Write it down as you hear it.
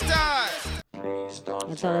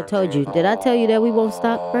That's all I told you. Did I tell you that we won't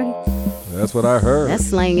stop, Freddie? That's what I heard. That's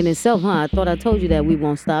slang in itself, huh? I thought I told you that we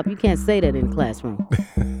won't stop. You can't say that in the classroom.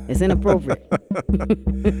 It's inappropriate.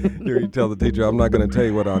 Here you tell the teacher, I'm not going to tell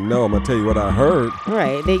you what I know. I'm going to tell you what I heard. All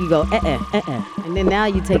right, there you go. And then now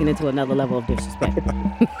you're taking it to another level of disrespect.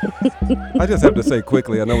 I just have to say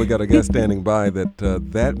quickly, I know we got a guest standing by, that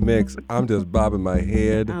that mix, I'm just bobbing my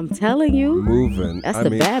head. I'm telling you. Moving. That's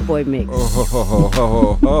the bad boy mix.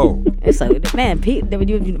 Oh. It's like, man, Pete,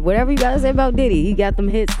 whatever you got to say about Diddy, he got them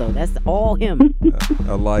hits, though. That's all him.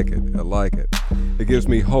 I like it. It gives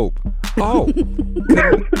me hope. Oh,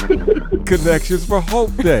 Connections for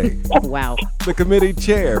Hope Day. Wow. The committee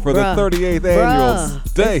chair for the 38th annual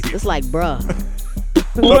day. It's like, bruh.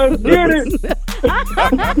 Let's get it.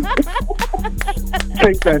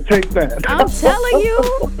 Take that. I'm telling you.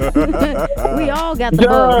 We all got the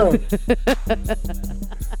bug.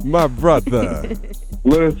 My brother.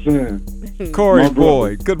 Listen. Corey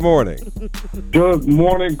Boyd, good morning. Good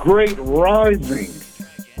morning. Great rising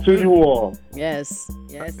to you all. Yes.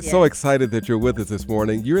 So excited that you're with us this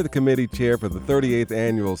morning. You're the committee chair for the 38th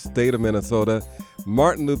annual State of Minnesota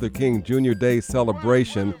Martin Luther King Jr. Day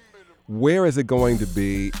celebration. Where is it going to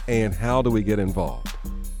be, and how do we get involved?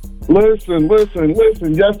 Listen.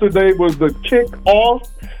 Yesterday was the kickoff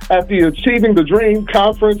at the Achieving the Dream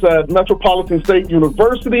conference at Metropolitan State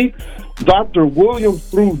University. Dr. Williams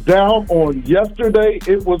threw down on yesterday.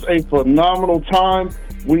 It was a phenomenal time.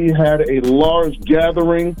 We had a large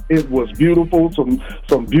gathering. It was beautiful, some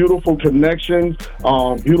beautiful connections,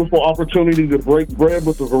 beautiful opportunity to break bread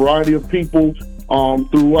with a variety of people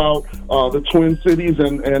throughout the Twin Cities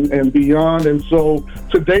and beyond. And so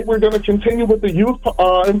today we're going to continue with the Youth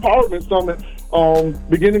Empowerment Summit,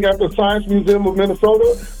 beginning at the Science Museum of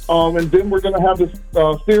Minnesota. And then we're going to have this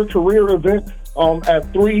Steer Career event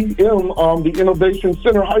at 3 m. The Innovation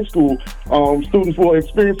Center High School. Students will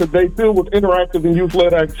experience a day filled with interactive and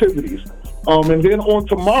youth-led activities. And then on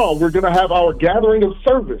tomorrow, we're going to have our gathering of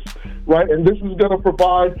service, right? And this is going to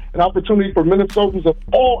provide an opportunity for Minnesotans of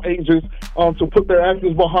all ages to put their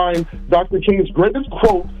actions behind Dr. King's greatest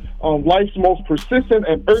quote. Life's most persistent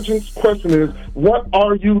and urgent question is, what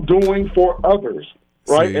are you doing for others?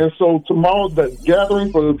 Right? See. And so tomorrow's the gathering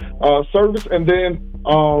for service, and then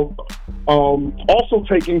also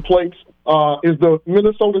taking place is the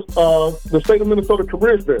State of Minnesota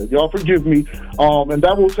Career Fair. Y'all forgive me. And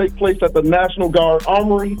that will take place at the National Guard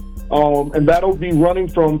Armory. And that'll be running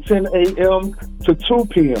from 10 a.m. to 2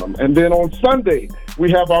 p.m. And then on Sunday, we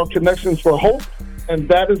have our Connections for Hope. And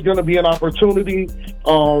that is going to be an opportunity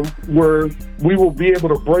where we will be able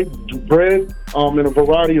to break bread in a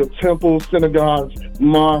variety of temples, synagogues,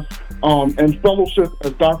 mosques, and fellowship,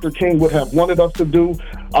 as Dr. King would have wanted us to do.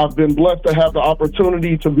 I've been blessed to have the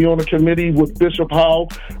opportunity to be on a committee with Bishop Howe.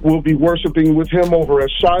 We'll be worshiping with him over at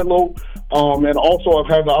Shiloh. And also I've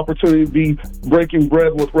had the opportunity to be breaking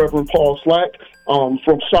bread with Reverend Paul Slack.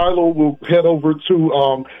 From Shiloh, we'll head over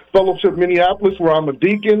to Fellowship Minneapolis, where I'm a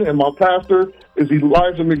deacon, and my pastor is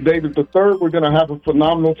Elijah McDavid III. We're going to have a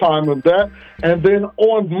phenomenal time of that. And then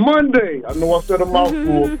on Monday, I know I said a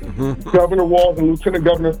mouthful, Governor Walz and Lieutenant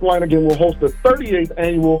Governor Flanagan will host the 38th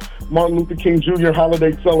annual Martin Luther King Jr.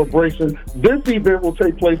 Holiday Celebration. This event will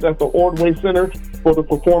take place at the Ordway Center for the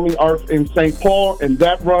Performing Arts in St. Paul, and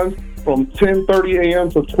that runs from 10:30 a.m.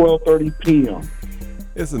 to 12:30 p.m.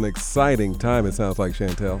 It's an exciting time, it sounds like,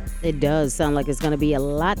 Chantel. It does sound like it's going to be a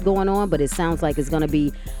lot going on, but it sounds like it's going to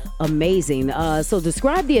be amazing. So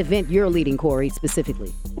describe the event you're leading, Corey,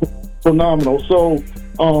 specifically. Phenomenal. So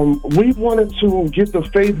we wanted to get the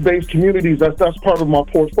faith-based communities, that's part of my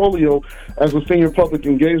portfolio as a senior public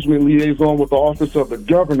engagement liaison with the Office of the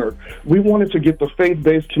Governor. We wanted to get the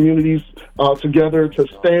faith-based communities together to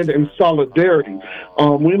stand in solidarity.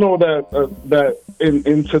 We know that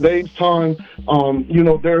in today's time,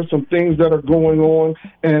 there are some things that are going on,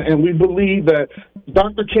 and we believe that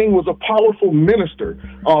Dr. King was a powerful minister,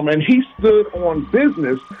 and he stood on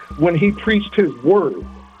business when he preached his word.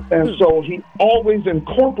 And so he always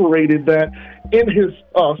incorporated that in his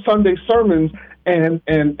Sunday sermons, and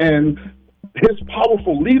his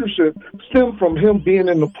powerful leadership stemmed from him being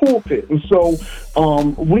in the pulpit. And so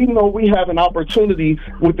we know we have an opportunity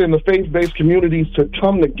within the faith-based communities to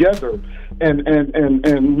come together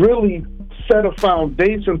and really set a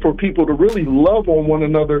foundation for people to really love on one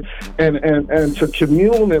another and to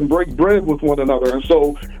commune and break bread with one another. And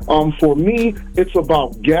so for me, it's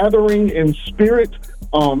about gathering in spirit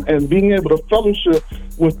and being able to fellowship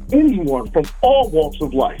with anyone from all walks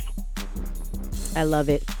of life. I love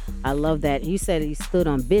it. I love that. You said he stood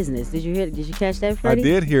on business. Did you catch that, Freddie? I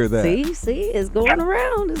did hear that. See, it's going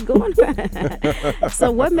around. It's going around.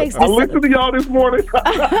 So what makes this? I listened to y'all this morning.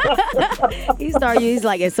 He's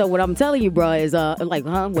like, and so what I'm telling you, bro, is like,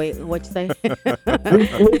 wait, what you say?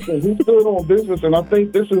 Listen, he stood on business, and I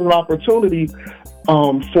think this is an opportunity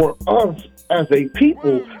for us as a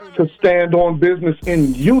people to stand on business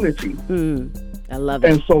in unity. I love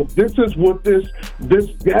it. And so this is what this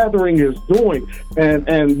gathering is doing,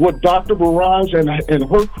 and what Dr. Barrage and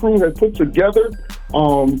her crew had put together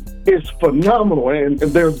is phenomenal. And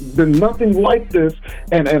there's been nothing like this.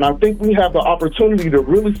 And I think we have the opportunity to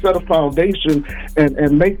really set a foundation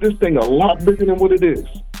and make this thing a lot bigger than what it is.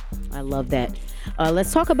 I love that.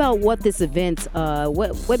 Let's talk about what this event,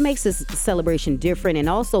 what makes this celebration different, and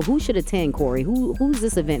also who should attend, Corey. Who's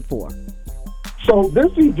this event for? So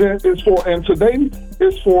this event is for, and today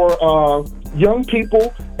is for young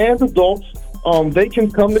people and adults. They can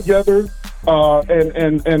come together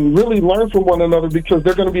and really learn from one another, because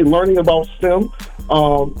they're going to be learning about STEM.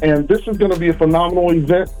 And this is going to be a phenomenal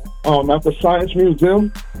event at the Science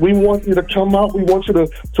Museum. We want you to come out. We want you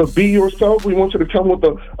to be yourself. We want you to come with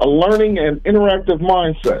a learning and interactive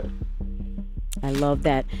mindset. I love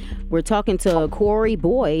that. We're talking to Corey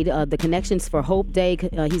Boyd, the Connections for Hope Day.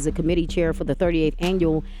 He's a committee chair for the 38th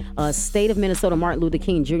annual State of Minnesota Martin Luther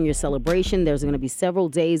King Jr. celebration. There's going to be several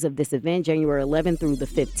days of this event, January 11th through the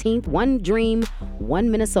 15th. One Dream, One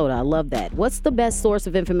Minnesota. I love that. What's the best source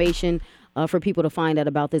of information for people to find out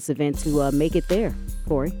about this event to make it there,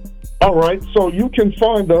 Corey? All right, so you can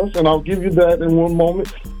find us, and I'll give you that in one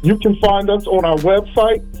moment. You can find us on our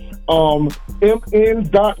website,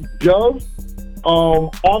 mn.gov.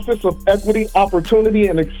 Office of Equity, Opportunity,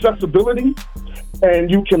 and Accessibility. And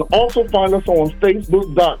you can also find us on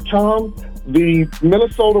Facebook.com, the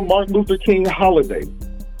Minnesota Martin Luther King Holiday.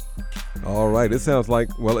 All right. It sounds like,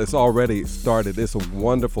 well, it's already started. It's a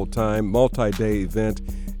wonderful time, multi-day event,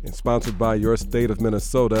 and sponsored by your state of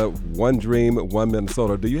Minnesota. One Dream, One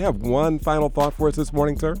Minnesota. Do you have one final thought for us this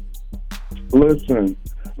morning, sir? Listen,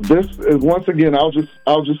 this is, once again, I'll just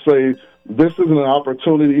say, this is an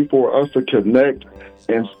opportunity for us to connect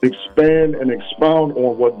and expand and expound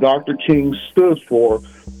on what Dr. King stood for,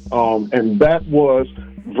 and that was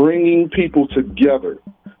bringing people together.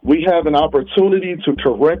 We have an opportunity to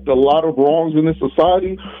correct a lot of wrongs in this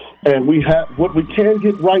society, and what we can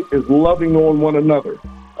get right is loving on one another.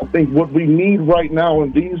 I think what we need right now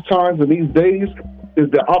in these times and these days is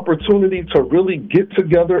the opportunity to really get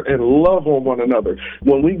together and love on one another.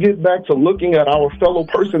 When we get back to looking at our fellow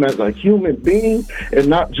person as a human being and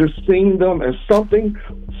not just seeing them as something,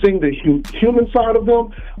 seeing the human side of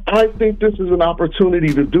them, I think this is an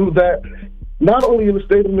opportunity to do that, not only in the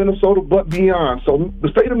state of Minnesota, but beyond. So the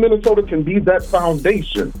state of Minnesota can be that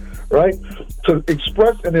foundation, right, to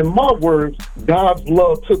express, and in my words, God's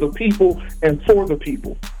love to the people and for the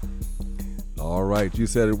people. All right. You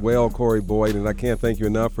said it well, Corey Boyd, and I can't thank you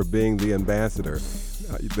enough for being the ambassador.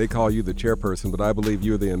 They call you the chairperson, but I believe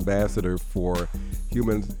you're the ambassador for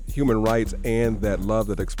human rights and that love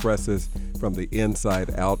that expresses from the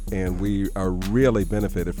inside out, and we are really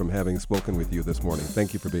benefited from having spoken with you this morning.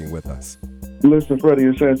 Thank you for being with us. Listen, Freddie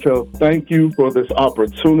and Chantel, thank you for this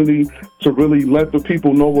opportunity to really let the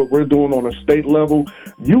people know what we're doing on a state level.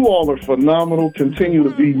 You all are phenomenal. Continue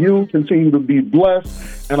to be you. Continue to be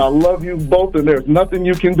blessed. And I love you both, and there's nothing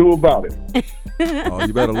you can do about it. Oh,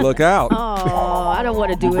 you better look out. Oh, I don't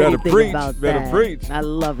want to do anything about that. Better preach. I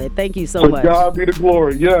love it. Thank you so much. To God be the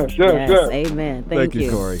glory. Yes. Amen. Thank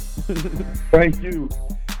you. Corey. Thank you.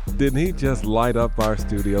 Didn't he just light up our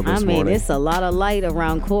studio this morning? It's a lot of light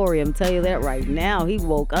around Corey. I'm telling you that right now. He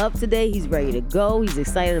woke up today. He's ready to go. He's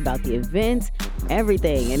excited about the event,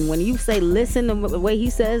 everything. And when you say listen, the way he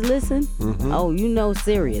says listen, oh, you know,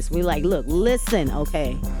 serious. We like, look, listen,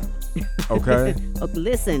 okay. Okay.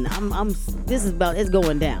 Listen, it's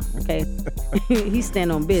going down, okay? He's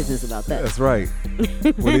standing on business about that. That's right.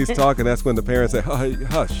 When he's talking, that's when the parents say,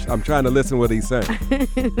 hush, I'm trying to listen what he's saying.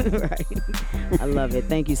 Right. I love it.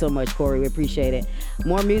 Thank you so much, Corey. We appreciate it.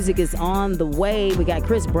 More music is on the way. We got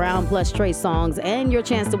Chris Brown plus Trey Songz and your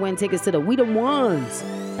chance to win tickets to the We Done Ones.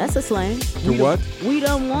 That's a slang. To what? We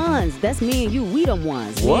Done Ones. That's me and you. We Done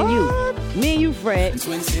Ones. What? Me and you. Me and you, Fred.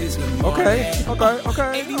 Okay.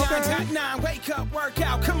 89.9, wake up, work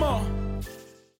out, come on.